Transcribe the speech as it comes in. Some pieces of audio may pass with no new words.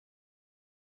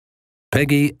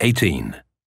Peggy 18.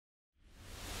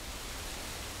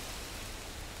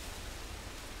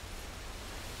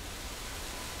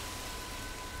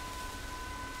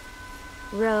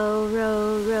 Row,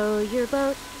 row, row your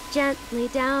boat gently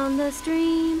down the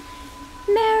stream.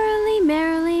 Merrily,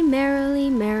 merrily, merrily,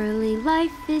 merrily,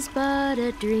 life is but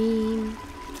a dream.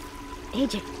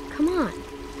 AJ, come on.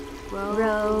 Row,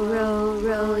 row,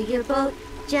 row your boat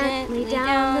gently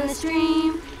down the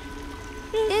stream.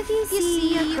 If you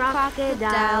see a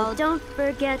crocodile, don't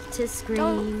forget to scream.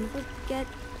 Don't forget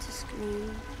to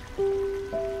scream.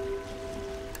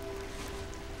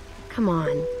 Come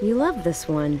on, you love this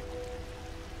one.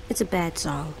 It's a bad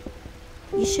song.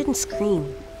 You shouldn't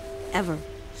scream. Ever.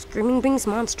 Screaming brings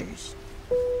monsters.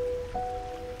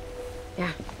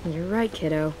 Yeah, you're right,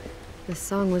 kiddo. This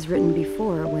song was written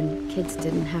before, when kids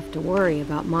didn't have to worry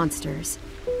about monsters.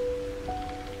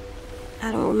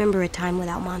 I don't remember a time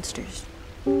without monsters.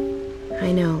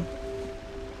 I know.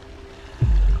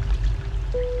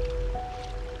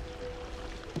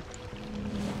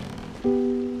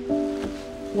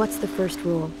 What's the first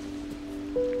rule?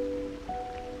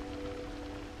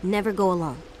 Never go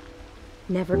alone.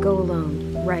 Never go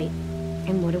alone, right.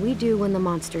 And what do we do when the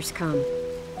monsters come?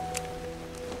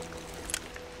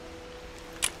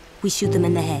 We shoot them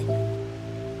in the head.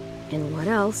 And what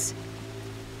else?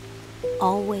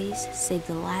 Always save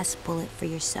the last bullet for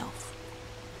yourself.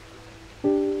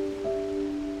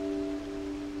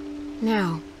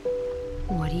 Now,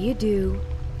 what do you do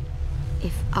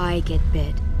if I get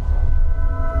bit?